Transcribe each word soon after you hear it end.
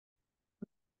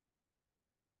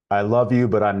I love you,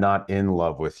 but I'm not in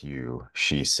love with you,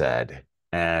 she said,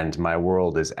 and my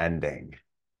world is ending.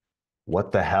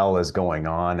 What the hell is going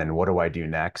on, and what do I do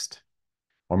next?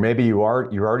 Or maybe you're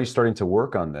already starting to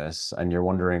work on this and you're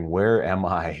wondering, where am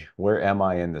I? Where am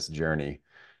I in this journey?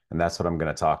 And that's what I'm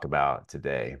going to talk about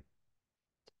today.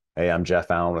 Hey, I'm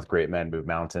Jeff Allen with Great Men Move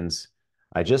Mountains.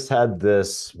 I just had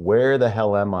this, where the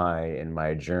hell am I in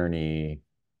my journey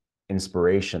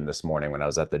inspiration this morning when I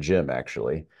was at the gym,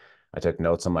 actually. I took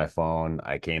notes on my phone.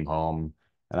 I came home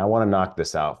and I want to knock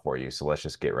this out for you. So let's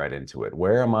just get right into it.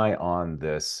 Where am I on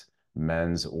this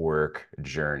men's work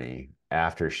journey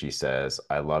after she says,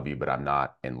 I love you, but I'm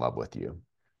not in love with you?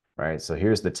 Right. So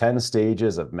here's the 10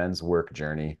 stages of men's work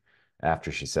journey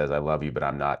after she says, I love you, but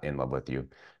I'm not in love with you.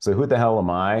 So who the hell am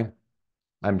I?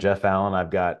 I'm Jeff Allen.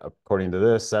 I've got, according to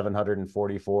this,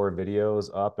 744 videos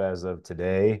up as of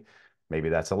today. Maybe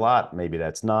that's a lot. Maybe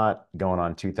that's not. Going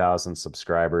on 2,000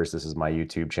 subscribers. This is my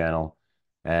YouTube channel.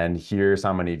 And here's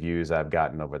how many views I've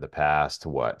gotten over the past,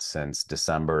 since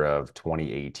December of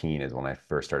 2018 is when I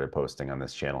first started posting on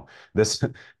this channel. This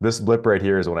this blip right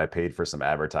here is when I paid for some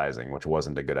advertising, which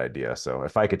wasn't a good idea. So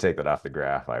if I could take that off the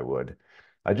graph, I would.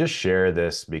 I just share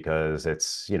this because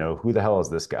it's, who the hell is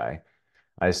this guy?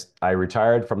 I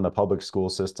retired from the public school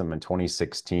system in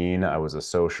 2016. I was a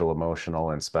social,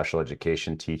 emotional, and special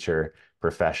education teacher,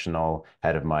 professional,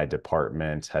 head of my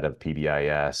department, head of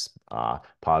PBIS,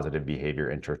 positive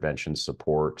behavior intervention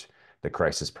support, the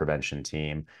crisis prevention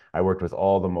team. I worked with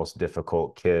all the most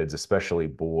difficult kids, especially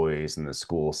boys in the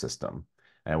school system.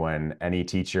 And when any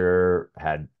teacher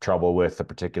had trouble with a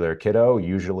particular kiddo,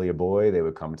 usually a boy, they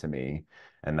would come to me.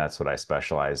 And that's what I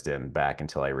specialized in back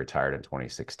until I retired in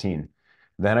 2016.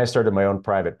 Then I started my own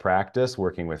private practice,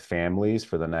 working with families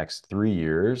for the next 3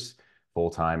 years, full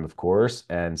time, of course.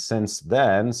 And since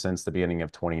then, since the beginning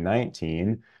of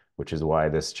 2019, which is why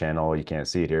this channel, you can't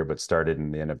see it here, but started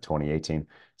in the end of 2018.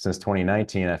 Since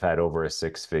 2019, I've had over a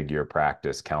six-figure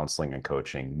practice counseling and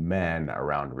coaching men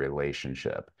around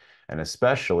relationship. And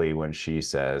especially when she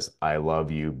says, I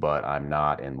love you, but I'm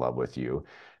not in love with you.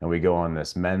 And we go on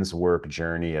this men's work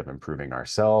journey of improving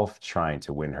ourselves, trying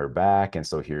to win her back. And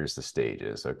so here's the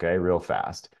stages, okay, real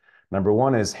fast. Number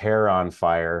one is hair on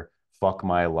fire, fuck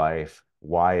my life.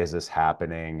 Why is this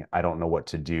happening? I don't know what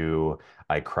to do.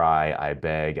 I cry, I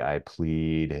beg, I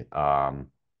plead.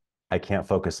 I can't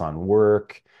focus on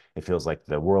work. It feels like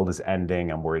the world is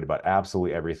ending. I'm worried about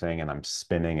absolutely everything, and I'm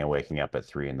spinning and waking up at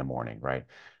 3 in the morning, right?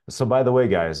 So, by the way,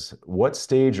 guys, what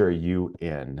stage are you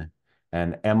in?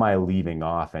 And am I leaving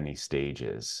off any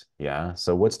stages? Yeah.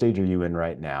 So, what stage are you in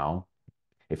right now?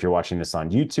 If you're watching this on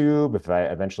YouTube, if I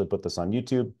eventually put this on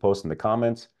YouTube, post in the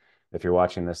comments. If you're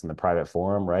watching this in the private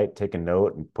forum, right, take a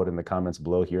note and put in the comments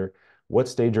below here. What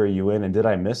stage are you in? And did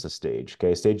I miss a stage?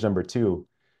 Okay. Stage number two,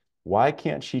 why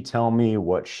can't she tell me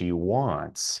what she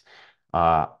wants?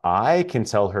 I can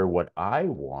tell her what I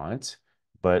want,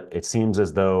 but it seems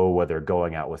as though whether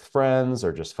going out with friends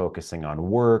or just focusing on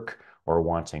work or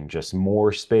wanting just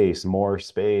more space,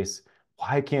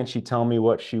 why can't she tell me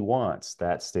what she wants?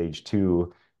 That's stage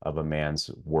two of a man's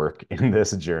work in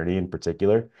this journey in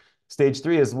particular. Stage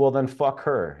three is, well, then fuck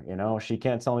her. She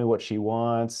can't tell me what she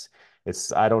wants.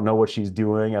 I don't know what she's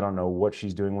doing. I don't know what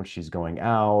she's doing when she's going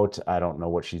out. I don't know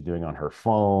what she's doing on her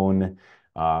phone.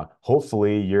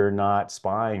 Hopefully you're not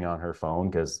spying on her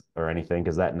phone or anything,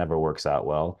 because that never works out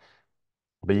well.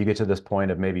 But you get to this point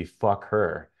of maybe fuck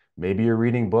her. Maybe you're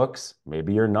reading books,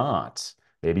 maybe you're not.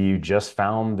 Maybe you just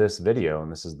found this video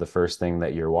and this is the first thing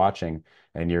that you're watching,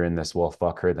 and you're in this, well,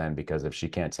 fuck her then, because if she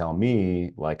can't tell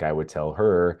me like I would tell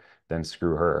her, then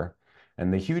screw her.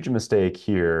 And the huge mistake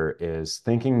here is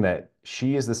thinking that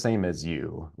she is the same as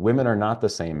you. Women are not the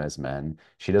same as men.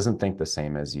 She doesn't think the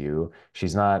same as you.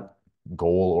 She's not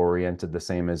goal oriented the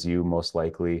same as you, most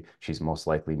likely. She's most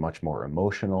likely much more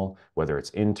emotional, whether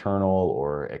it's internal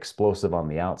or explosive on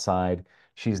the outside.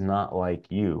 She's not like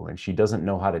you, and she doesn't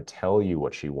know how to tell you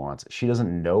what she wants. She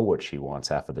doesn't know what she wants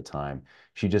half of the time.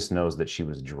 She just knows that she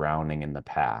was drowning in the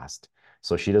past.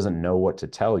 So she doesn't know what to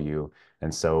tell you.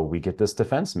 And so we get this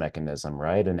defense mechanism,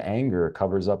 right? And anger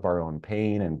covers up our own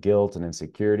pain and guilt and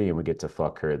insecurity, and we get to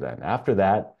fuck her then. After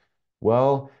that,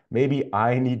 well, maybe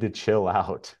I need to chill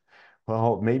out.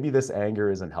 Well, maybe this anger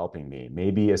isn't helping me.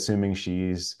 Maybe assuming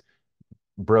she's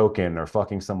broken or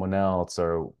fucking someone else,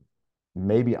 or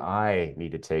maybe I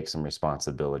need to take some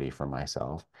responsibility for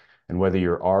myself. And whether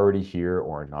you're already here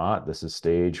or not, this is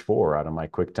stage four out of my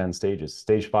quick 10 stages.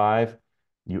 Stage five,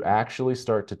 you actually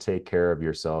start to take care of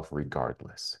yourself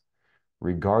regardless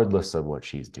of what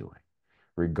she's doing,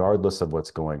 regardless of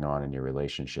what's going on in your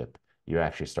relationship. You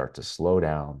actually start to slow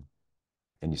down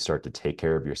and you start to take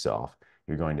care of yourself.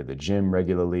 you're going to the gym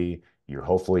regularly, you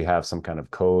hopefully have some kind of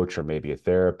coach or maybe a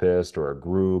therapist or a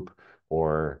group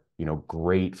or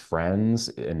great friends.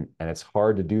 And it's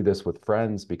hard to do this with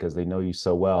friends because they know you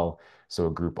so well. So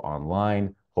a group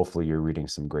online, hopefully you're reading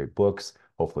some great books,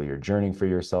 hopefully you're journeying for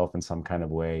yourself in some kind of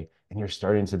way, and you're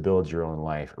starting to build your own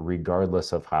life,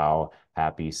 regardless of how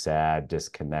happy, sad,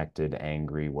 disconnected,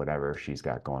 angry, whatever she's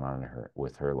got going on in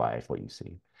with her life, what you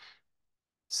see.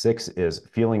 6 is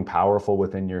feeling powerful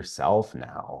within yourself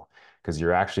now, because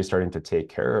you're actually starting to take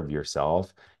care of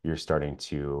yourself. You're starting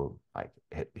to like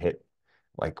hit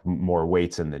like more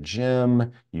weights in the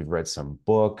gym. You've read some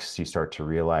books. You start to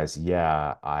realize,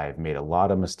 yeah, I've made a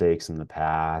lot of mistakes in the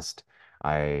past.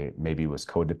 I maybe was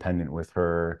codependent with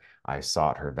her. I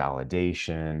sought her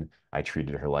validation. I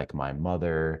treated her like my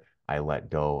mother. I let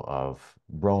go of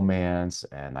romance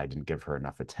and I didn't give her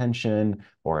enough attention,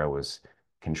 or I was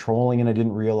controlling and I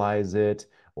didn't realize it,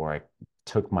 or I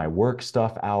took my work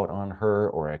stuff out on her,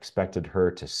 or I expected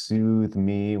her to soothe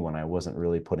me when I wasn't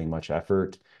really putting much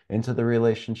effort into the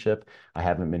relationship. I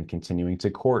haven't been continuing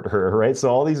to court her, right? So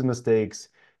all these mistakes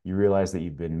you realize that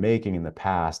you've been making in the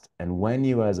past. And when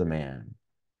you, as a man,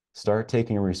 start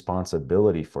taking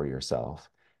responsibility for yourself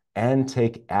and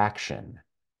take action,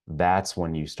 that's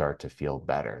when you start to feel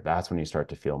better. That's when you start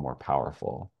to feel more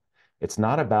powerful. It's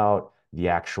not about the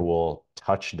actual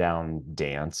touchdown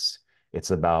dance.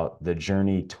 It's about the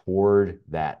journey toward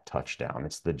that touchdown.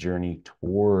 It's the journey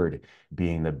toward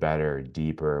being the better,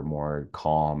 deeper, more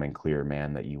calm and clear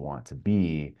man that you want to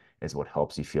be is what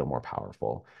helps you feel more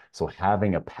powerful. So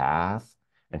having a path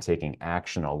and taking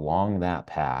action along that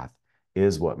path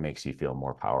is what makes you feel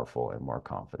more powerful and more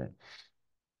confident.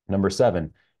 Number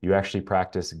 7, you actually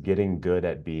practice getting good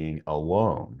at being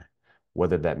alone,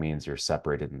 whether that means you're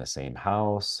separated in the same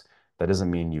house. That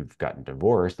doesn't mean you've gotten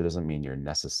divorced. That doesn't mean you're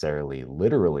necessarily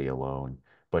literally alone,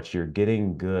 but you're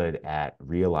getting good at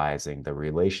realizing the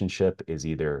relationship is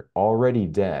either already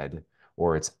dead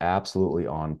or it's absolutely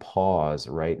on pause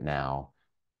right now,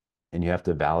 and you have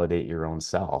to validate your own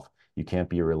self. You can't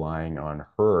be relying on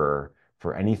her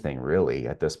for anything really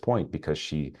at this point because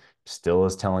she still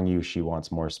is telling you she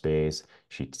wants more space.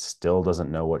 She still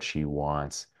doesn't know what she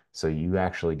wants. So you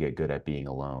actually get good at being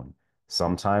alone.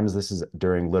 Sometimes this is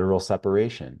during literal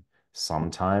separation.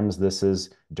 Sometimes this is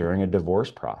during a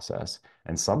divorce process.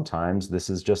 And sometimes this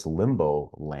is just limbo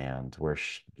land where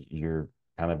you're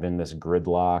kind of in this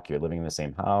gridlock. You're living in the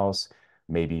same house.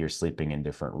 Maybe you're sleeping in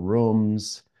different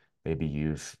rooms. Maybe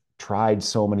you've tried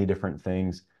so many different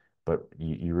things, but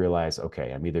you realize,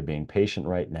 okay, I'm either being patient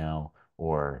right now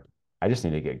or I just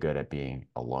need to get good at being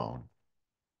alone.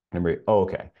 Oh,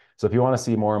 okay. So if you want to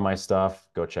see more of my stuff,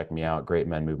 go check me out,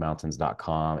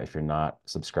 greatmenmovemountains.com. If you're not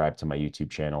subscribed to my YouTube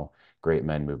channel, Great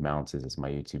Men Move Mountains is my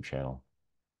YouTube channel.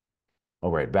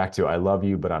 All right, back to I love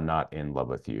you, but I'm not in love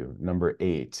with you. Number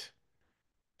 8,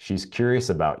 she's curious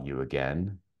about you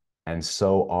again, and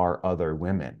so are other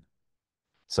women.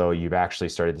 So you've actually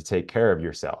started to take care of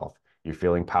yourself. You're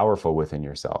feeling powerful within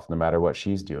yourself, no matter what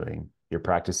she's doing. You're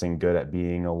practicing good at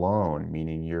being alone,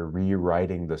 meaning you're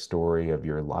rewriting the story of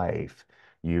your life.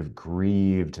 You've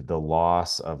grieved the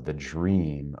loss of the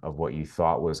dream of what you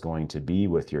thought was going to be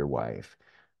with your wife,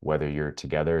 whether you're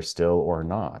together still or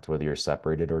not, whether you're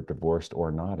separated or divorced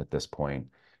or not at this point.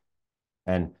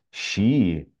 And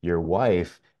she, your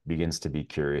wife, begins to be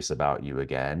curious about you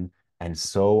again. And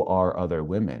so are other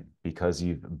women because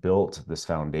you've built this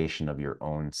foundation of your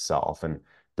own self. And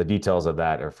the details of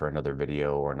that are for another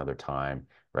video or another time,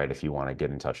 right? If you want to get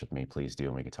in touch with me, please do.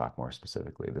 And we can talk more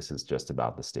specifically. This is just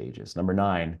about the stages. Number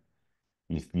 9,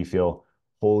 you feel,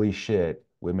 holy shit,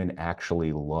 women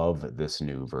actually love this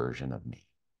new version of me.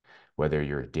 Whether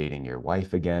you're dating your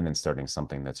wife again and starting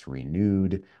something that's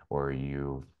renewed, or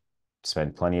you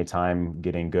spend plenty of time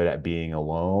getting good at being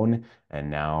alone,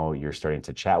 and now you're starting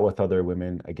to chat with other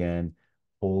women again.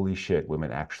 Holy shit,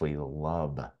 women actually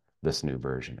love this new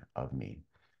version of me.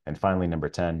 And finally, number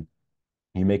 10,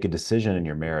 you make a decision in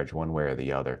your marriage one way or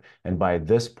the other. And by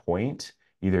this point,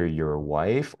 either your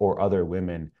wife or other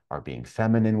women are being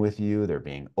feminine with you, they're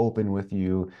being open with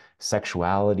you.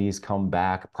 Sexualities come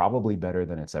back probably better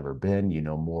than it's ever been. You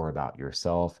know more about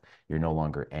yourself. You're no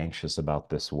longer anxious about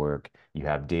this work. You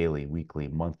have daily, weekly,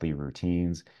 monthly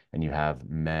routines, and you have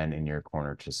men in your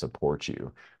corner to support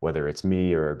you, whether it's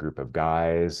me or a group of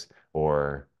guys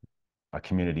or a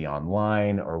community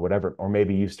online or whatever, or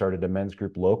maybe you've started a men's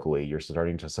group locally, you're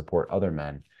starting to support other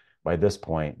men. By this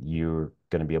point, you're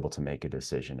going to be able to make a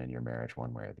decision in your marriage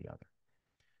one way or the other.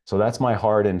 So that's my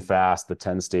hard and fast, the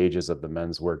 10 stages of the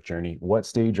men's work journey. What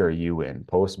stage are you in?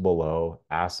 Post below,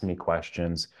 ask me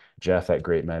questions, Jeff at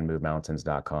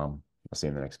greatmenmovemountains.com. I'll see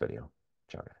you in the next video.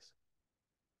 Ciao, guys.